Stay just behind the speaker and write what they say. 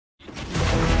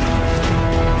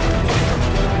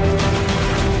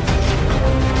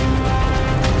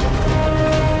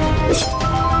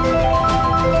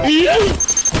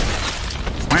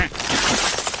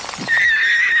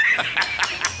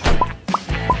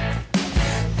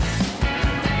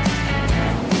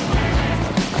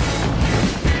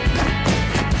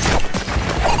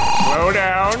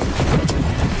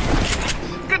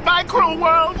cruel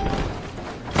world. You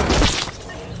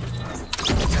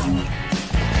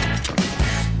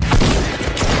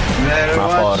better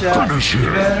watch out. You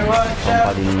better watch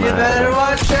out. You better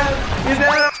watch out. You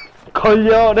better.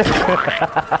 Coglione.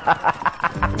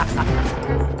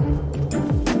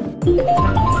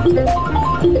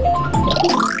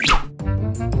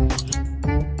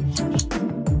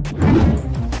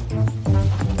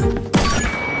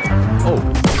 Oh!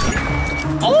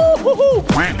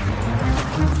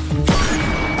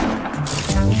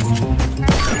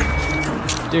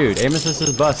 Dude, aim assist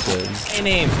is busted. Hey,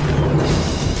 name.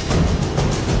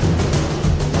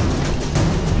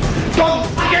 Don't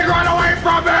fucking run away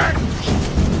from it!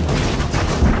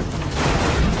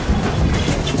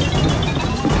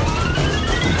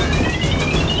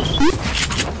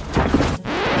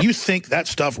 You think that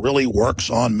stuff really works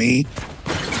on me?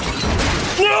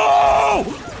 No!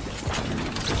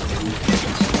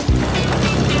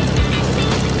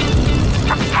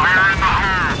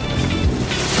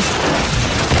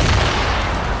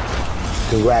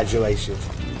 Congratulations.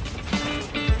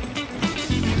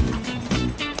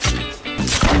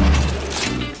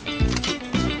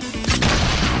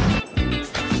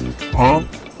 Huh?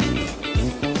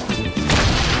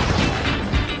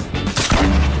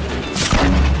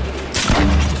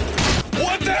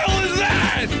 What the hell is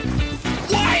that?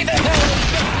 Why the hell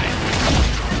is that?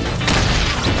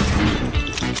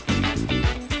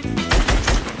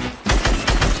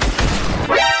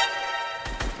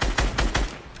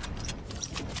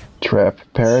 Trap.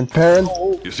 Parent.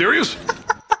 You serious?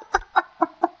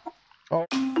 Oh.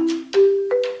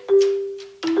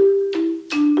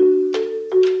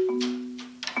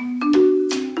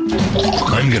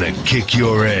 I'm gonna kick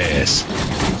your ass.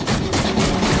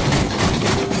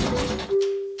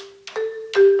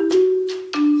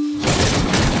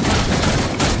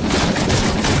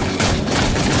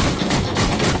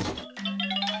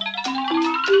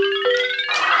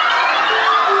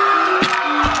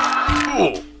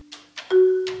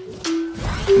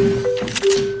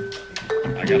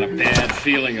 I got a bad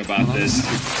feeling about this.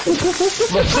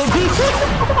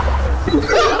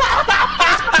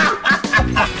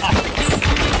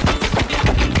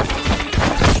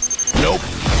 Nope.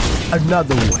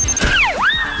 Another one.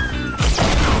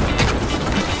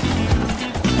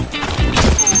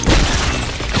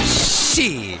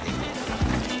 Shit.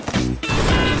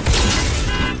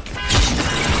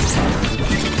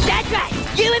 That's right!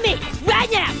 You and me! Right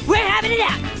now! We're having it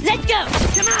out! Let's go!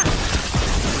 Come on!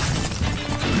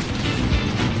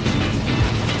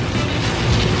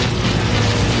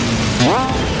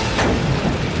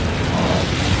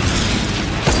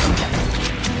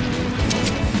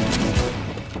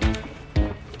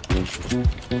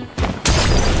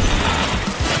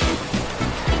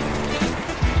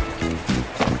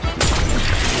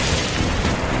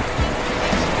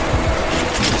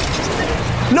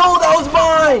 No, that was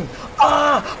mine!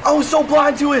 Ah, I was so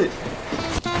blind to it.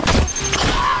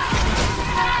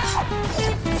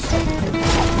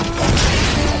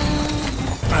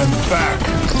 I'm back.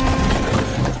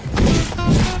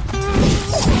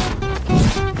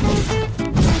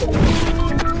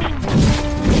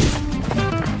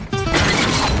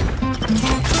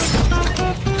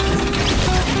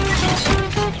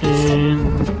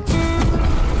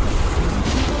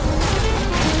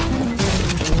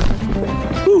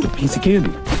 Ooh, piece of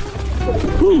candy.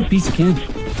 Ooh, piece of candy.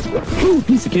 Ooh,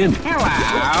 piece of candy. Hello.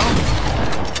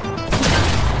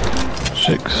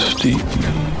 60.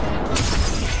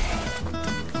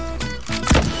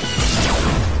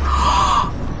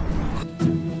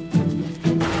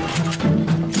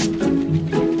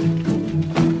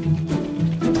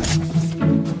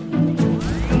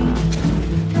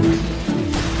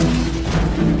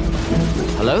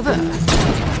 Hello there.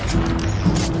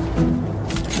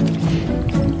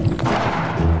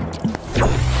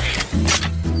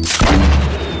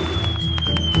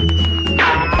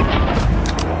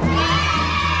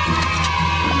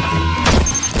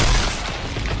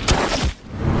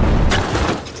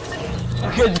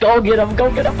 Go get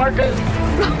him, Marcus! And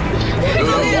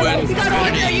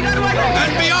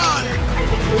beyond!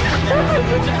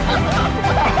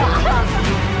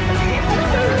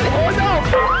 Oh no!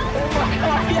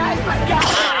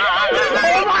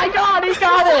 Oh my god, he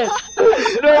got it!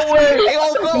 No way!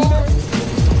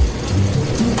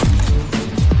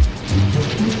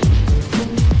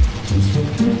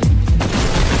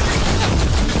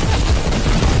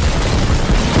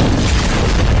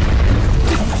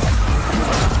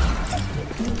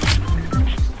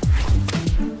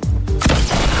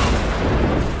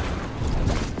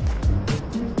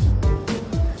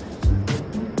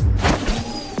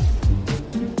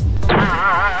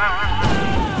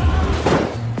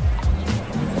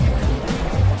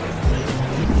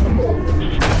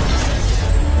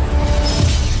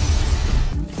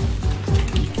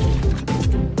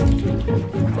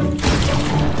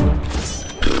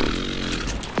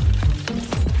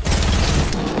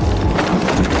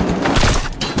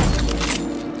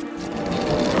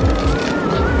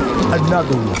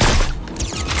 Another one.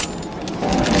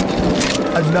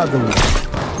 Another one.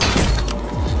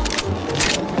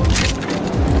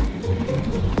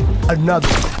 Another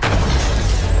one.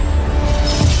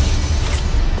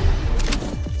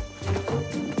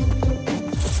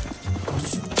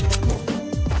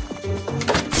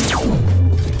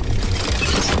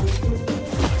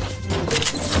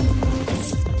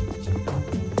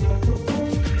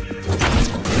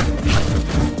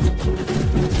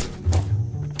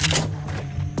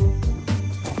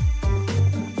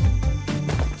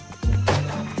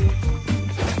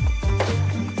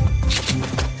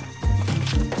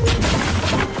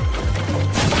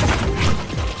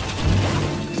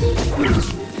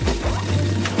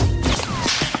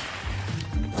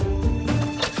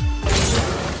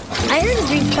 I heard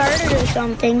it's retarded or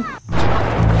something.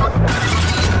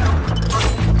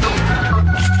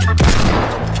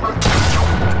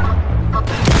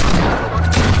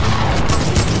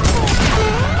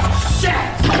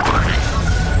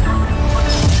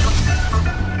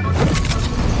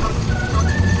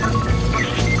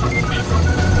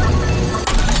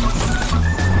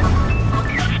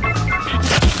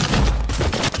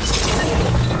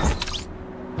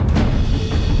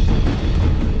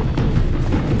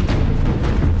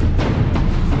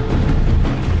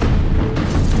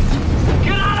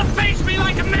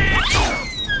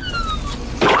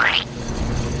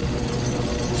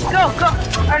 No.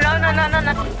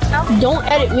 Don't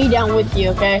edit me down with you,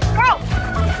 okay? Bro,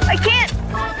 I can't.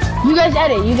 You guys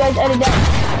edit. You guys edit down.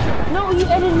 No, you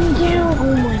edit me down.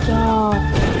 Oh my god.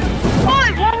 Oh,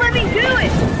 it won't let me do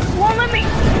it. It won't let me.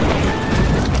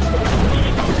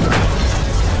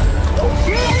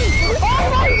 Oh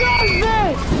my god,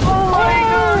 man. Oh my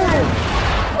god.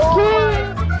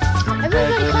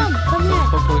 Everybody come here.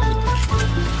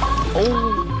 Oh.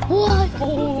 What? Oh.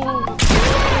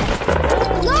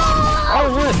 No! Oh,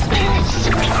 what?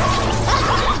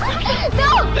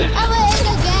 No! I'm gonna hit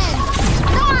again!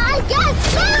 No, again!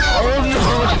 No! Oh, no!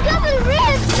 It's a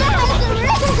wrist! No, it's a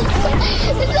wrist!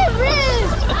 It's a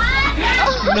wrist!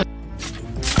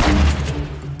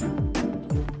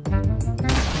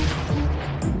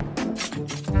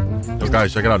 Yo, guys,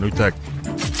 check it out, new tech.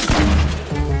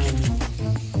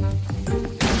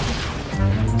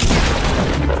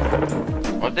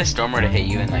 What if this storm were to hit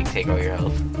you and like take all your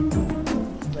health?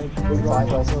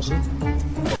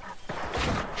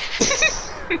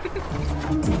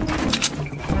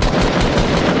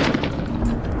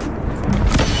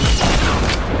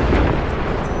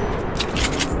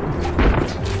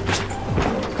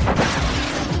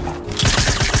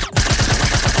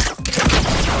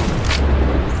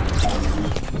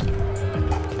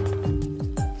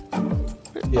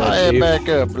 Hey, back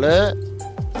up, blood.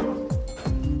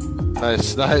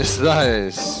 Nice, nice,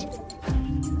 nice.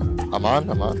 I'm on.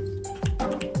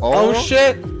 Oh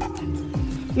shit!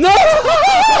 No!